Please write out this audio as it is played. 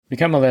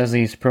Become a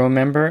Leslie's Pro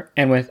member,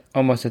 and with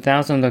almost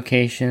 1,000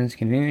 locations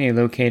conveniently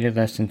located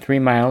less than 3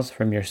 miles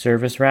from your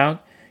service route,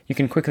 you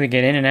can quickly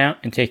get in and out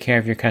and take care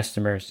of your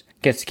customers.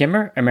 Get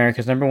Skimmer,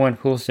 America's #1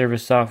 pool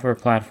service software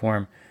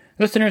platform.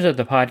 Listeners of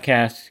the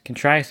podcast can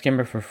try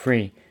Skimmer for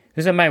free.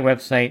 Visit my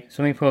website,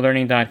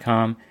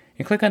 swimmingpoollearning.com,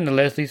 and click on the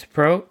Leslie's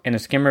Pro and the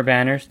Skimmer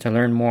banners to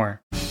learn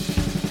more. The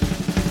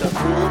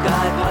Pool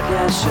Guy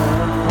Podcast Show.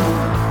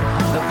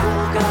 The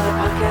Pool Guy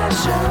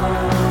Podcast Show.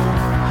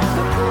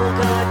 The Pool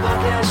Guy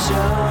Podcast Show.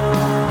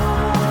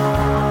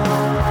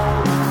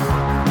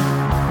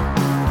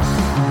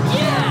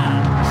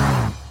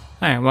 Yeah!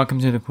 Hi, welcome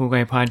to the Pool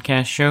Guy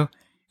Podcast Show.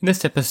 In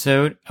this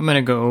episode, I'm going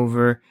to go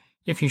over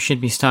if you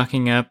should be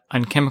stocking up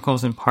on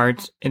chemicals and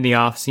parts in the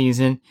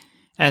off-season.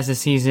 As the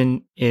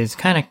season is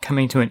kind of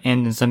coming to an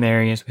end in some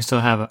areas, we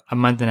still have a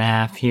month and a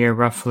half here,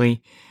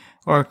 roughly,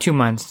 or 2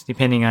 months,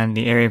 depending on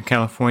the area of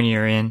California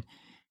you're in.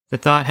 The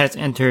thought has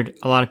entered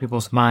a lot of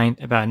people's mind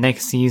about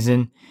next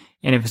season,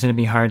 and if it's going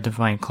to be hard to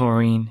find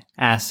chlorine,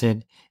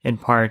 acid, and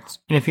parts,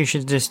 and if you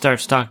should just start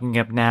stocking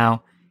up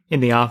now in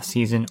the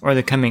off-season or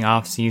the coming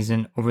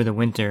off-season over the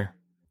winter.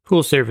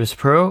 Pool Service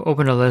Pro.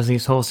 Open a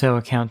Leslie's wholesale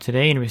account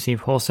today and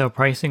receive wholesale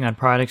pricing on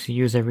products you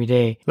use every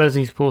day.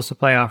 Leslie's Pool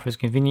Supply offers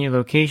convenient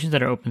locations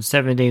that are open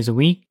 7 days a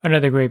week.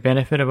 Another great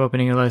benefit of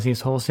opening a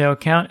Leslie's wholesale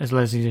account is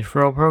Leslie's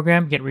referral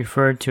program. Get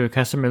referred to a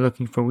customer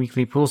looking for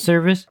weekly pool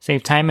service.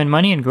 Save time and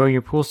money and grow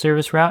your pool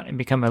service route and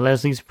become a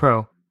Leslie's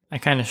Pro. I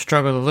kind of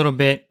struggled a little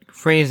bit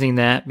phrasing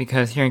that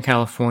because here in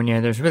California,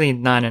 there's really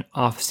not an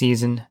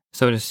off-season,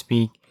 so to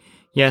speak.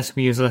 Yes,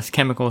 we use less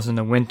chemicals in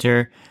the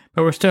winter,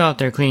 but we're still out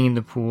there cleaning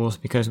the pools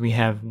because we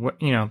have,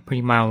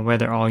 pretty mild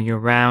weather all year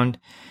round.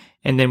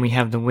 And then we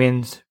have the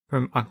winds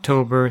from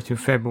October through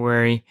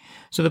February.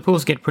 So the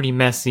pools get pretty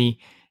messy.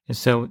 And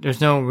so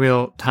there's no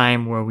real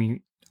time where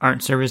we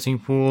aren't servicing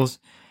pools.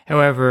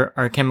 However,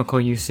 our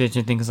chemical usage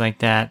and things like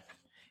that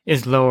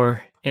is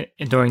lower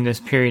during this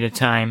period of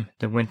time,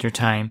 the winter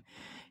time.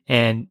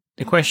 And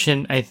the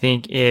question, I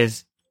think,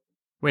 is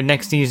with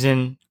next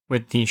season,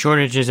 with the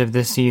shortages of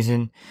this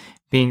season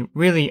being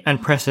really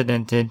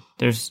unprecedented,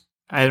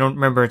 I don't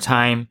remember a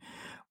time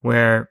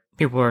where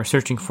people are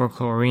searching for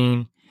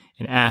chlorine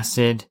and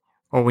acid,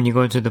 or when you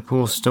go to the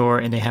pool store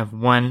and they have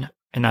one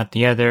and not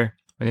the other,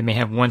 or they may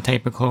have one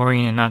type of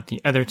chlorine and not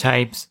the other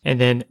types,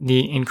 and then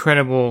the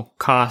incredible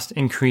cost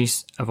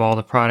increase of all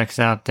the products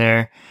out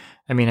there.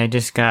 I mean, I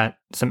just got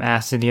some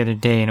acid the other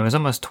day, and it was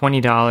almost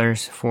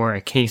 $20 for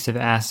a case of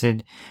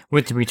acid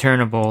with the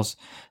returnables.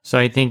 So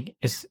I think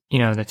it's,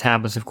 the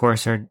tablets, of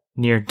course, are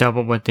near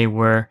double what they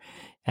were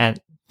at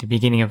the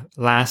beginning of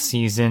last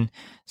season.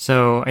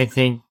 So I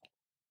think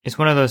it's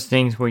one of those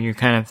things where you're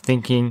kind of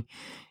thinking,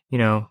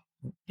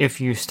 if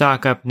you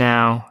stock up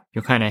now,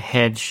 you'll kind of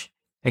hedge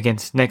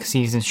against next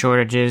season's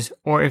shortages,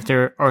 or if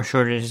there are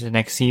shortages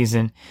next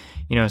season,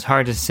 it's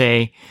hard to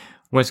say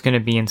what's going to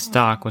be in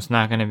stock, what's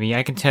not going to be.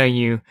 I can tell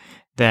you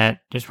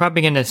that there's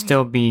probably going to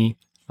still be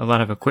a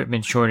lot of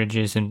equipment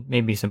shortages and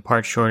maybe some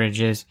part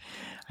shortages.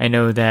 I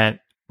know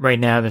that right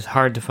now it's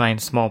hard to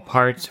find small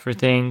parts for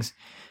things,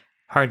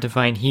 hard to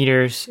find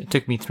heaters. It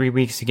took me 3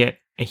 weeks to get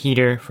a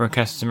heater for a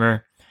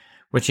customer,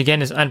 which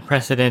again is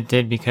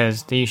unprecedented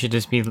because they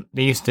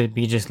used to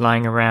be just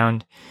lying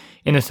around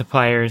in the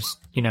supplier's,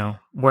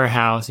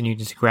 warehouse, and you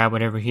just grab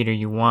whatever heater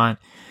you want.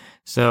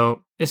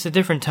 So it's a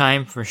different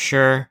time for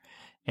sure.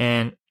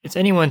 And it's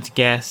anyone's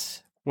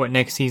guess what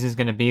next season is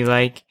going to be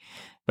like.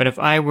 But if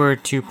I were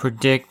to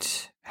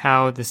predict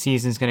how the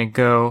season is going to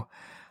go,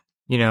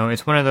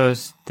 it's one of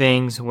those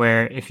things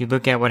where if you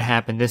look at what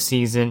happened this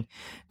season,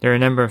 there are a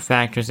number of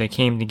factors that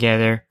came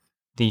together.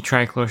 The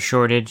trichlor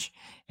shortage,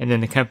 and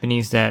then the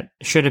companies that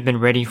should have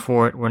been ready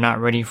for it were not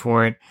ready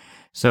for it.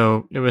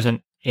 So there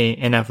wasn't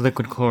enough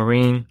liquid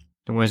chlorine.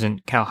 There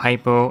wasn't Cal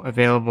Hypo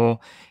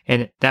available.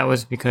 And that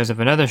was because of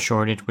another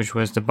shortage, which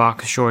was the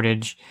box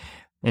shortage.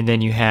 And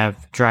then you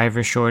have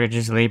driver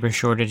shortages, labor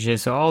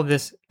shortages. So all of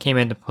this came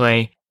into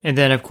play. And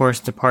then, of course,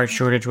 the part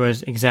shortage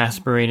was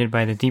exacerbated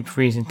by the deep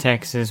freeze in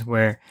Texas,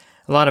 where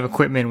a lot of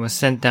equipment was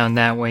sent down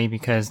that way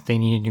because they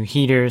needed new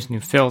heaters, new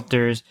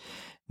filters,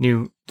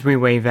 new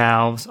three-way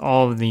valves,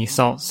 all of the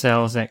salt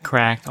cells that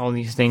cracked, all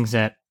these things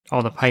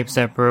all the pipes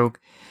that broke,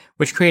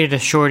 which created a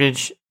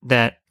shortage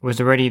there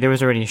was already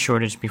a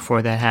shortage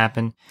before that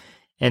happened,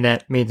 and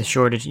that made the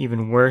shortage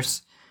even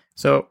worse.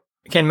 So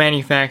can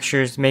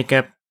manufacturers make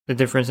up the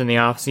difference in the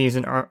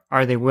off-season?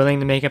 Are they willing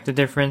to make up the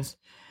difference?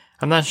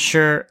 I'm not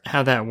sure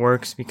how that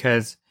works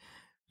because,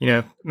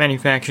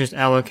 manufacturers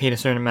allocate a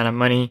certain amount of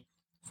money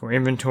for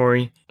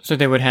inventory, so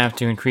they would have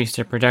to increase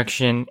their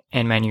production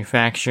and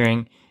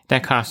manufacturing.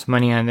 That costs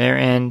money on their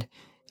end.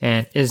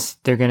 And is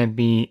there going to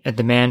be a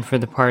demand for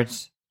the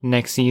parts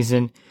next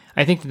season?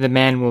 I think the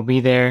demand will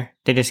be there.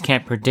 They just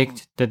can't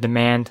predict the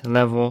demand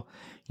level.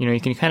 You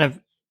can kind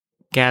of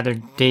gather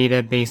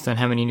data based on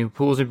how many new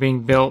pools are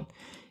being built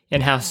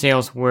and how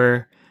sales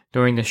were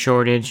during the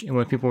shortage and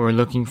what people were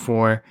looking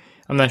for.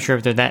 I'm not sure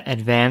if they're that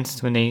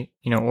advanced when they,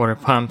 order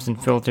pumps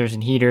and filters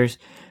and heaters,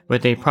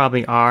 but they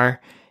probably are.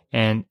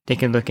 And they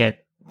can look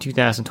at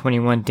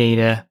 2021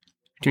 data,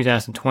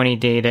 2020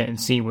 data, and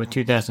see what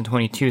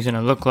 2022 is going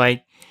to look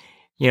like.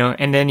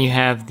 And then you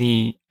have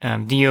the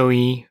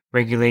DOE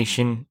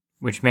regulation,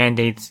 which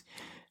mandates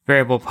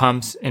variable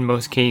pumps in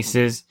most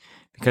cases,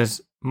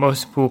 because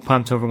most pool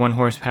pumps over 1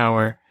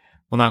 horsepower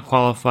will not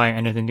qualify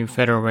under the new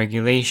federal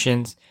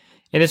regulations.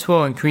 And this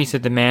will increase the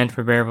demand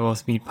for variable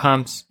speed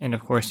pumps, and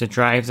of course the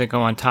drives that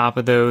go on top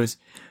of those,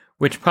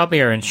 which probably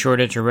are in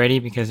shortage already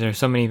because there are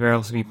so many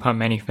variable speed pump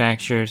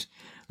manufacturers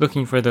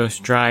looking for those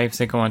drives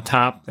that go on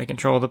top that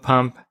control the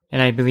pump.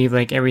 And I believe,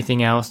 like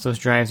everything else, those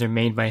drives are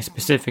made by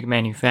specific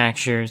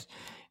manufacturers.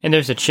 And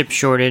there's a chip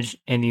shortage,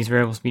 and these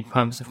variable speed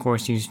pumps, of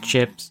course, use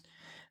chips.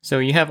 So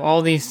you have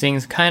all these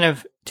things kind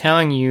of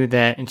telling you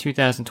that in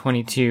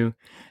 2022,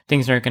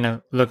 things aren't going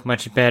to look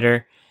much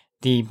better.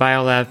 The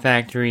Biolab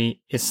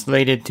factory is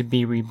slated to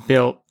be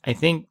rebuilt, I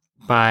think,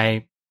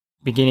 by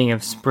beginning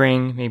of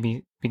spring,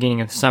 maybe beginning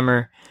of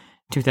summer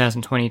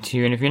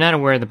 2022. And if you're not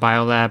aware of the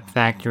Biolab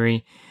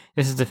factory,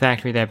 this is the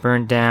factory that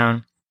burned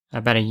down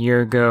about a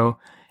year ago,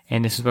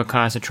 and this is what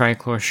caused a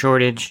trichlor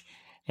shortage.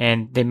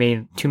 And they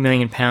made 2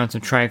 million pounds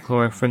of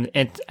trichlor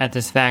at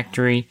this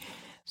factory.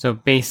 So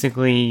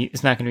basically,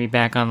 it's not going to be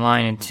back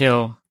online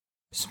until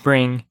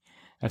spring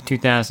of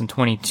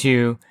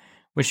 2022,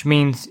 which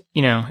means,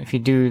 if you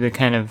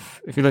look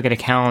at a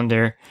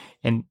calendar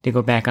and they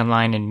go back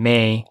online in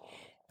May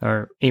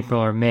or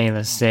April or May,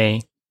 let's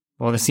say,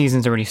 well, the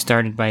season's already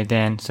started by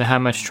then. So how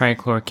much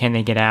trichlor can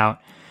they get out?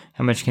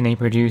 How much can they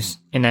produce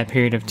in that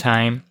period of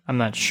time? I'm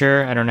not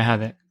sure. I don't know how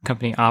the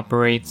company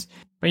operates.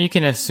 But you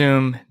can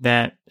assume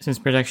that since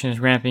production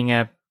is ramping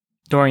up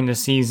during the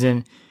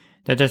season,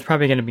 that there's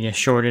probably going to be a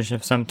shortage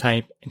of some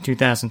type in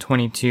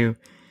 2022.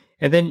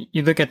 And then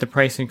you look at the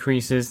price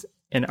increases,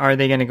 and are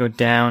they going to go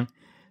down?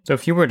 So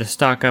if you were to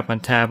stock up on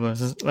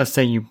tablets, let's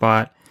say you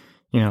bought,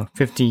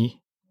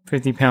 50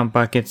 pound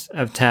buckets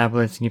of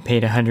tablets, and you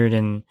paid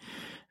 $129,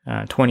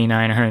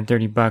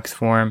 $130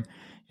 for them.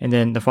 And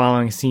then the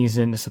following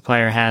season, the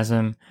supplier has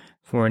them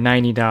for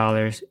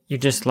 $90. You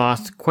just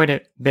lost quite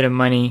a bit of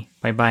money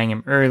by buying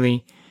them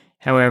early.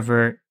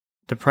 However,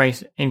 the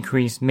price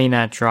increase may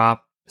not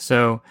drop.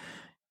 So,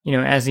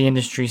 as the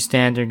industry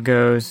standard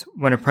goes,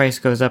 when a price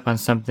goes up on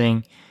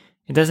something,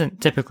 it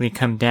doesn't typically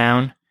come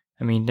down.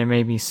 I mean, there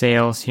may be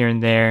sales here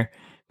and there,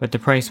 but the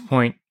price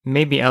point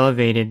may be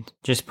elevated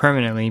just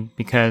permanently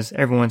because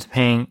everyone's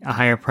paying a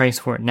higher price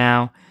for it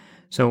now.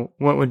 So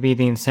what would be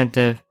the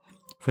incentive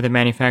for the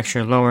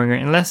manufacturer lowering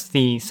it? Unless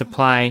the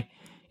supply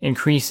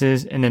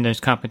increases and then there's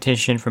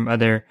competition from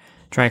other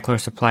trichlor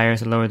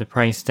suppliers to lower the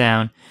price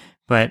down.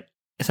 But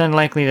it's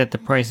unlikely that the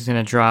price is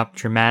going to drop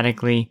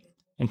dramatically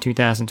in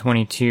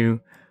 2022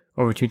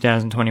 over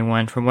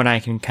 2021 from what I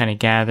can kind of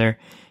gather.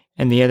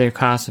 And the other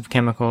costs of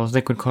chemicals,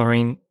 liquid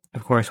chlorine,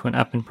 of course, went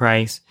up in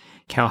price.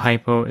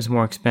 Cal-Hypo is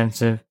more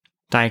expensive.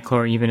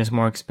 Dichlor even is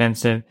more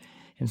expensive.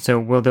 And so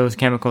will those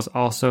chemicals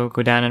also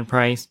go down in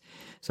price?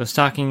 So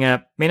stocking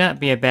up may not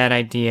be a bad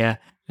idea,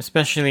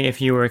 especially if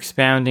you were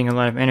expounding a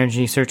lot of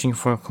energy searching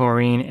for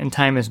chlorine, and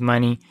time is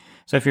money.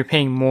 So if you're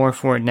paying more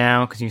for it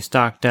now because you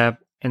stocked up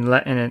and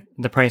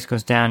the price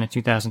goes down in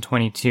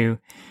 2022,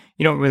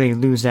 you don't really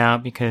lose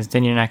out because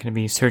then you're not going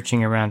to be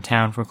searching around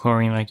town for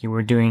chlorine like you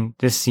were doing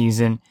this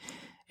season.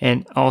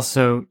 And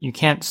also, you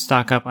can't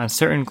stock up on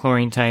certain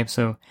chlorine types,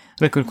 so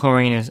liquid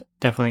chlorine is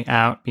definitely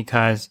out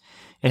because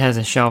it has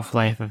a shelf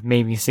life of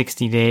maybe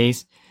 60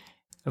 days.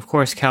 Of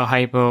course,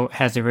 Cal-Hypo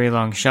has a very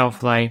long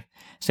shelf life.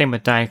 Same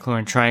with dichlor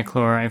and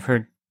trichlor. I've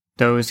heard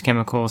those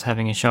chemicals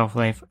having a shelf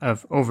life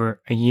of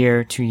over a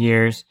year, 2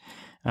 years.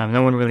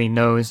 No one really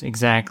knows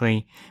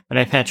exactly, but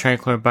I've had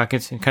trichlor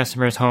buckets in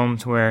customers'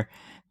 homes where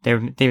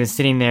they've been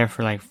sitting there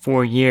for like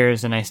 4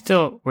 years, and I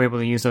still were able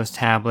to use those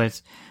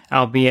tablets,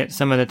 albeit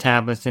some of the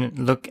tablets didn't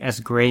look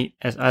as great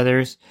as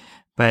others,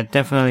 but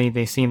definitely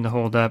they seem to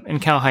hold up.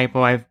 And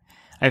Cal-Hypo,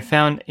 I've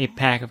found a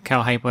pack of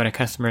Cal-Hypo at a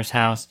customer's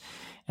house,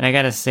 and I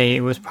gotta say,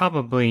 it was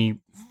probably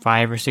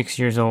 5 or 6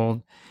 years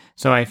old,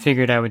 so I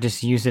figured I would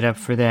just use it up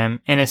for them,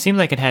 and it seemed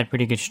like it had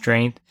pretty good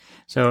strength,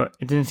 so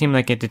it didn't seem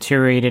like it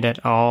deteriorated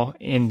at all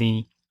in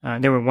the,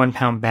 there were 1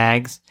 pound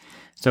bags,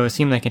 so it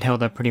seemed like it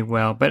held up pretty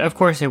well. But of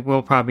course, it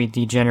will probably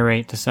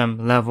degenerate to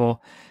some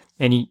level,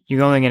 and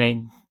you're only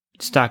going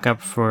to stock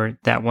up for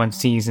that one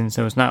season,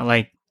 so it's not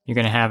like you're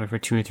going to have it for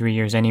 2 or 3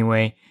 years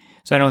anyway.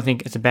 So I don't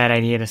think it's a bad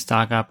idea to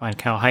stock up on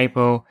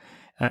Cal-Hypo.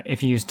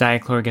 If you use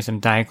dichlor, get some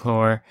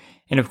dichlor.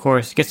 And of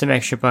course, get some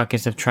extra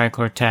buckets of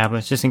trichlor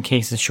tablets just in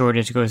case the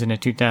shortage goes into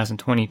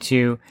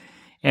 2022.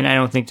 And I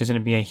don't think there's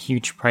going to be a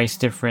huge price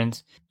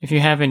difference. If you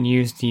haven't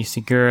used the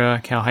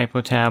Segura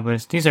Cal-Hypo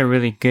tablets, these are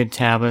really good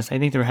tablets. I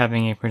think they're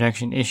having a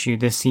production issue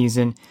this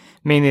season.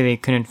 Mainly they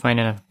couldn't find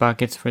enough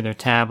buckets for their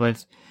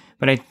tablets.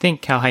 But I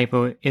think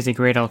Cal-Hypo is a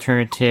great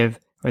alternative,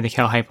 or the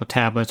Cal-Hypo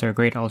tablets are a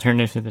great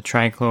alternative to the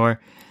trichlor.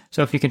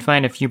 So if you can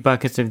find a few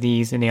buckets of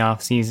these in the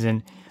off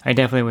season, I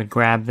definitely would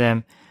grab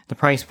them. The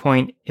price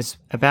point is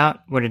about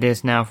what it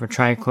is now for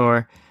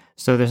trichlor,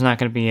 so there's not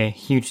going to be a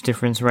huge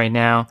difference right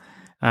now.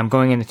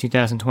 Going into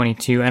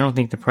 2022, I don't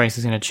think the price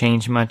is going to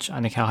change much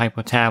on the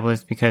CalHypo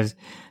tablets because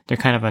they're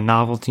kind of a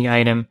novelty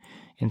item.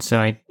 And so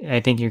I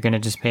think you're going to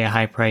just pay a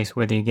high price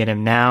whether you get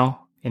them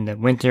now in the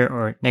winter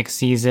or next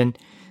season.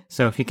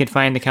 So if you could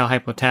find the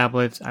CalHypo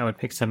tablets, I would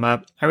pick some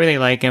up. I really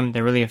like them.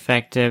 They're really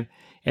effective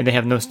and they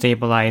have no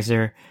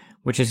stabilizer,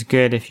 which is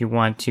good if you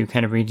want to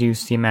kind of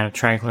reduce the amount of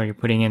trichlor you're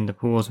putting in the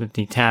pools with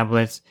the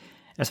tablets.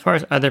 As far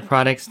as other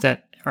products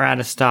that are out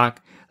of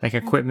stock, like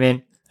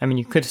equipment, I mean,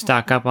 you could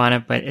stock up on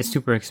it, but it's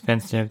super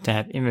expensive to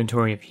have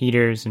inventory of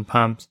heaters and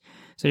pumps.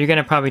 So you're going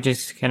to probably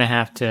just going to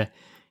have to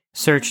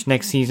search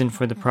next season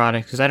for the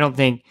product because I don't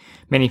think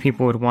many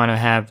people would want to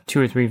have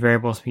 2 or 3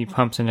 variable speed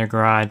pumps in their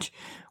garage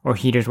or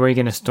heaters. Where are you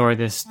going to store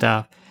this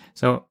stuff?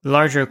 So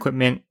larger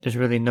equipment, there's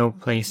really no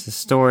place to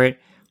store it.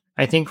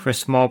 I think for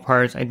small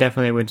parts, I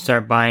definitely would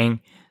start buying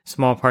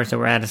small parts that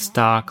were out of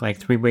stock, like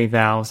 3-way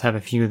valves, have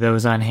a few of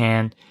those on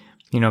hand,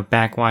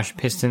 backwash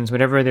pistons,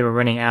 whatever they were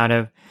running out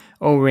of.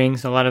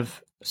 O-rings, a lot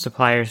of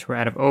suppliers were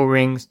out of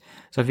O-rings.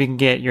 So if you can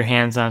get your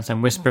hands on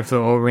some WhisperFlow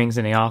O-rings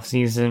in the off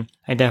season,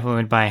 I definitely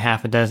would buy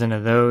half a dozen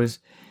of those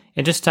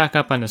and just stock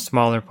up on the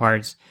smaller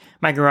parts.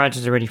 My garage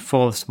is already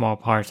full of small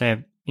parts. I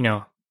have,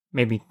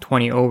 maybe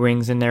 20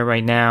 O-rings in there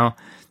right now.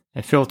 I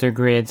have filter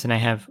grids and I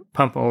have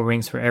pump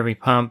O-rings for every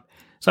pump.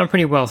 So I'm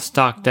pretty well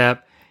stocked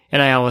up, and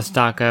I always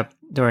stock up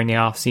during the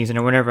off season,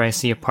 or whenever I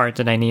see a part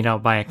that I need, I'll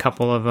buy a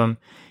couple of them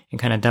and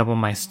kind of double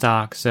my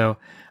stock. So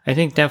I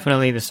think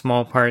definitely the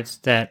small parts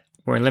that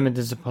were in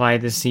limited supply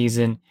this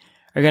season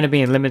are going to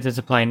be in limited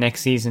supply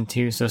next season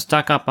too. So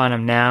stock up on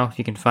them now if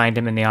you can find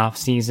them in the off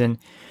season.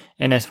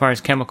 And as far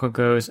as chemical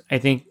goes, I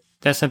think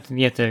that's something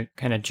you have to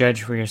kind of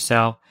judge for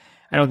yourself.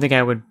 I don't think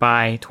I would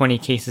buy 20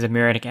 cases of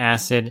muriatic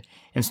acid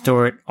and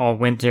store it all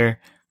winter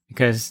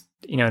because,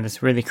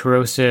 that's really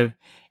corrosive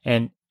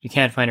and you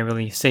can't find a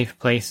really safe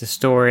place to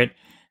store it.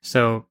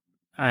 So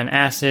on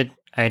acid,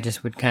 I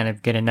just would kind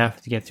of get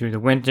enough to get through the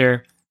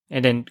winter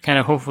and then kind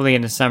of hopefully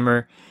in the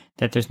summer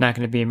that there's not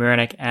going to be a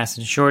muriatic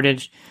acid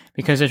shortage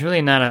because there's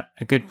really not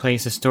a good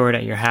place to store it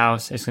at your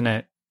house. It's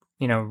going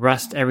to,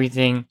 rust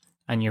everything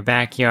on your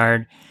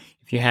backyard.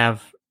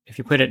 If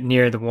you put it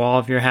near the wall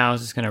of your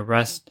house, it's going to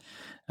rust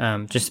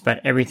just about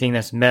everything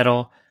that's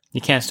metal. You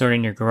can't store it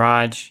in your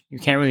garage. You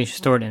can't really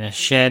store it in a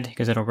shed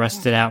because it'll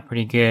rust it out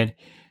pretty good.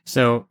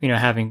 So,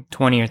 having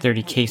 20 or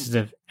 30 cases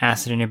of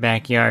acid in your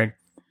backyard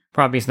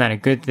probably is not a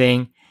good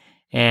thing.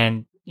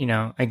 And,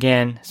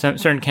 again, some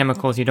certain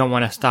chemicals you don't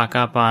want to stock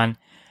up on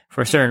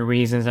for certain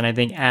reasons. And I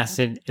think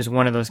acid is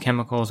one of those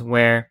chemicals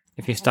where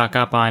if you stock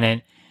up on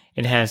it,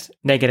 it has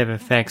negative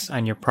effects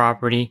on your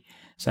property.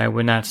 So I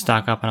would not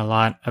stock up on a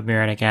lot of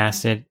muriatic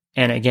acid.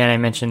 And again, I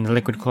mentioned the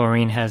liquid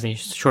chlorine has a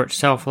short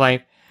shelf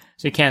life,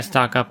 so you can't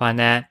stock up on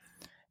that.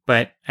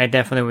 But I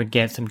definitely would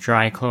get some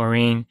dry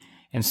chlorine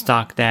and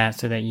stock that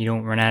so that you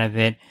don't run out of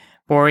it.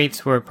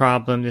 Borates were a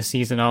problem this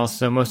season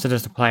also. Most of the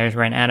suppliers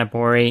ran out of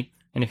borate.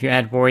 And if you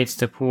add borates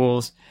to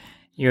pools,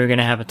 you're going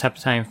to have a tough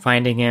time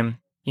finding them.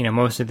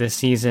 Most of this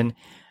season,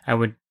 I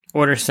would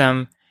order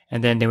some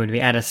and then they would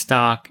be out of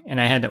stock. And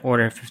I had to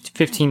order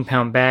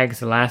 15-pound bags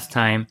the last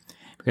time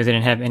because they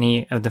didn't have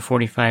any of the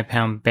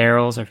 45-pound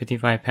barrels or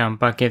 55-pound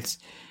buckets.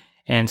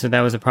 And so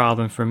that was a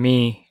problem for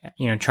me,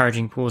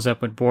 charging pools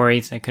up with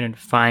borates. I couldn't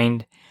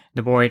find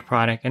the borate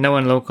product, and no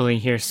one locally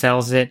here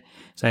sells it,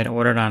 so I had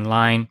ordered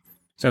online.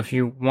 So if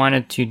you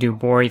wanted to do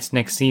borates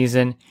next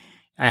season,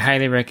 I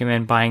highly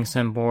recommend buying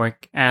some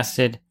boric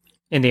acid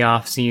in the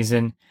off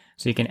season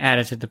so you can add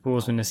it to the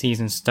pools when the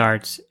season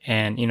starts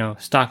and,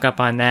 stock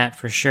up on that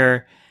for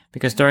sure,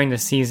 because during the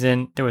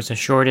season, there was a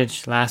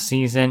shortage last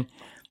season,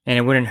 and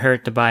it wouldn't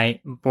hurt to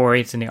buy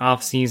borates in the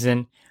off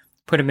season.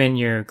 Put them in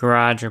your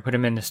garage or put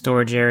them in the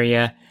storage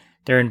area.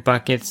 They're in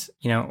buckets,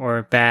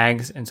 or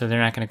bags, and so they're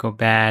not going to go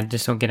bad.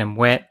 Just don't get them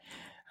wet.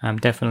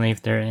 Definitely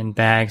if they're in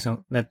bags,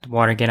 don't let the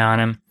water get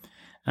on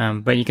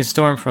them. But you can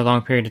store them for a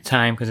long period of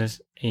time because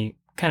it's a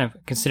kind of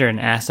considered an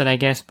acid, I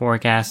guess,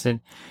 boric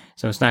acid.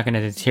 So it's not going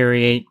to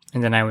deteriorate.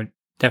 And then I would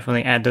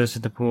definitely add those to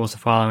the pools the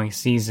following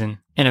season.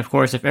 And of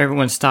course, if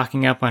everyone's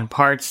stocking up on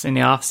parts in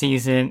the off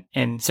season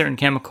and certain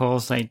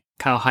chemicals like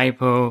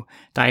CalHypo,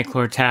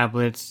 dichlor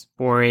tablets,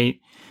 borate,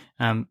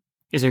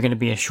 is there going to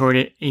be a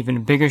shortage,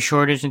 even bigger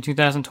shortage in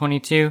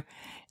 2022?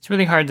 It's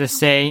really hard to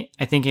say.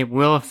 I think it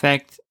will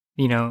affect,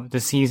 the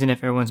season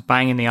if everyone's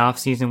buying in the off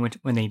season, which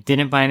when they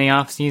didn't buy in the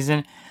off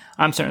season,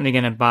 I'm certainly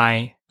going to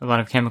buy a lot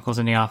of chemicals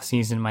in the off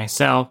season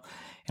myself.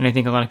 And I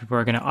think a lot of people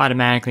are going to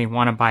automatically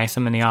want to buy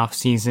some in the off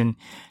season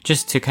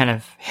just to kind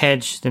of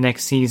hedge the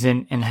next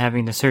season and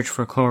having to search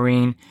for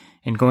chlorine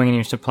and going in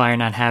your supplier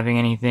not having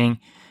anything.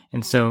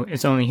 And so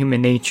it's only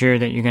human nature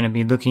that you're going to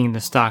be looking to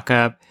stock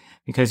up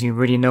because you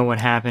already know what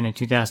happened in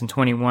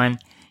 2021,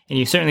 and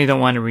you certainly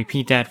don't want to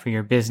repeat that for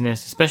your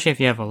business, especially if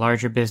you have a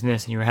larger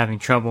business and you're having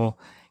trouble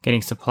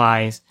getting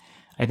supplies.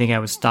 I think I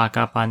would stock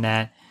up on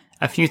that.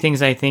 A few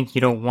things I think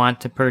you don't want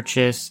to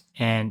purchase,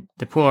 and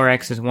the Pool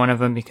RX is one of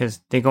them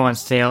because they go on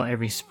sale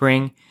every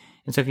spring.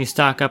 And so if you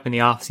stock up in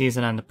the off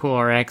season on the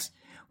Pool RX,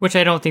 which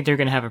I don't think they're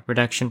going to have a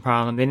production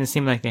problem. They didn't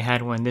seem like they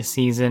had one this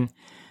season.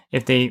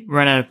 if they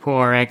run out of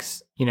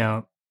PoolRx,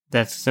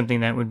 that's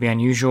something that would be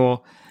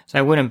unusual. So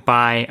I wouldn't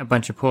buy a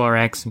bunch of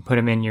PoolRx and put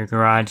them in your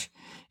garage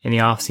in the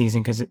off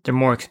season because they're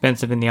more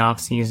expensive in the off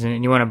season,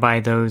 and you want to buy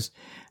those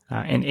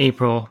in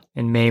April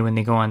and May when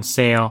they go on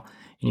sale,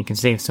 and you can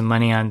save some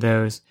money on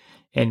those.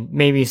 And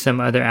maybe some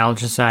other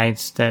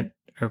algicides that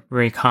are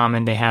very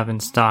common they have in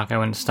stock. I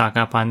wouldn't stock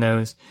up on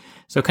those.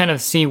 So kind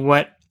of see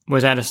what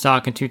was out of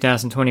stock in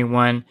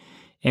 2021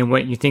 and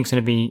what you think is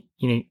going to be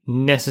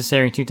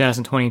necessary in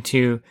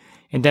 2022.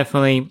 And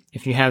definitely,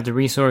 if you have the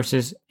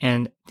resources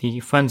and the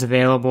funds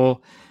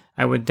available,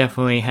 I would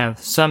definitely have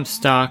some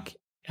stock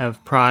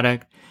of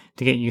product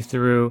to get you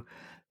through.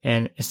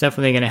 And it's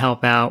definitely going to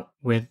help out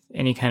with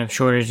any kind of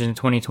shortages in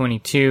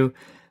 2022.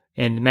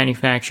 And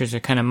manufacturers are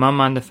kind of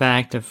mum on the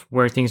fact of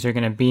where things are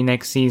going to be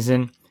next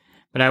season.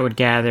 But I would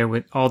gather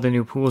with all the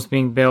new pools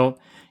being built,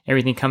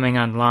 everything coming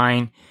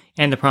online,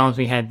 and the problems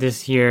we had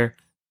this year,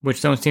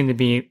 which don't seem to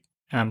be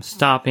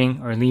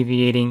stopping or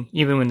alleviating,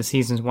 even when the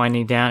season's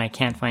winding down, I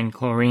can't find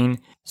chlorine.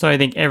 So I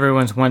think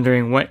everyone's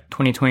wondering what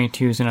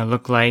 2022 is going to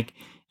look like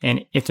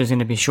and if there's going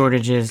to be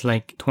shortages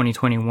like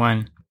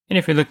 2021. And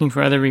if you're looking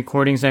for other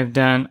recordings I've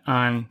done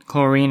on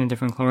chlorine and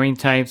different chlorine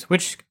types,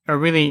 which are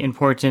really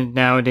important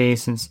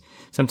nowadays since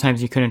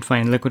sometimes you couldn't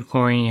find liquid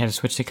chlorine, you had to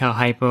switch to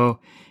CalHypo,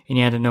 and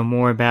you had to know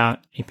more about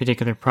a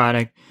particular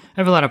product. I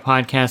have a lot of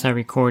podcasts I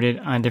recorded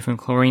on different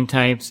chlorine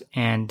types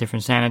and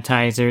different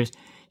sanitizers.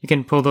 You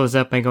can pull those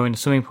up by going to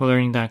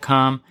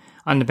swimmingpoollearning.com.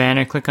 On the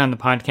banner, click on the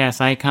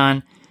podcast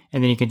icon,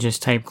 and then you can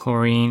just type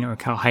chlorine or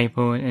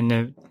CalHypo, and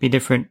there'll be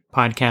different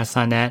podcasts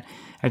on that.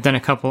 I've done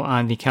a couple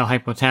on the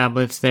CalHypo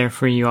tablets there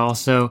for you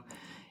also.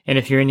 And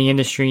if you're in the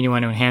industry and you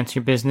want to enhance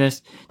your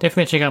business,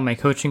 definitely check out my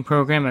coaching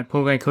program at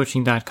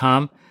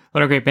poolguycoaching.com. A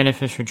lot of great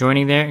benefits for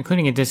joining there,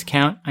 including a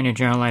discount on your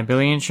general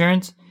liability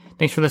insurance.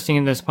 Thanks for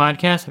listening to this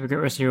podcast. Have a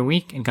great rest of your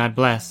week, and God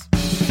bless.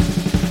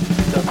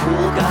 The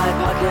Pool Guy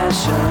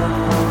Podcast Show.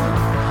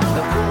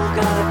 The Pool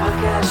Guy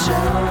Podcast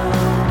Show.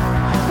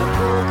 The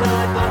Pool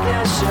Guy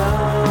Podcast Show.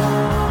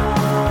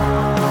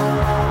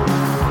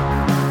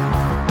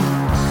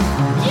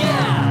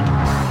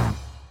 Yeah!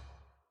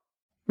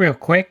 Real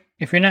quick,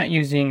 if you're not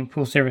using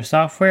pool service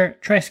software,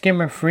 try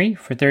Skimmer free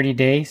for 30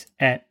 days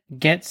at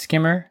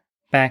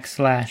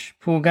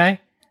getskimmer.com/poolguy.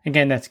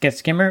 Again, that's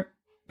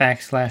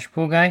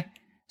getskimmer.com/poolguy.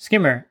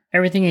 Skimmer,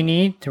 everything you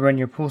need to run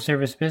your pool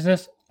service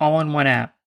business all in one app.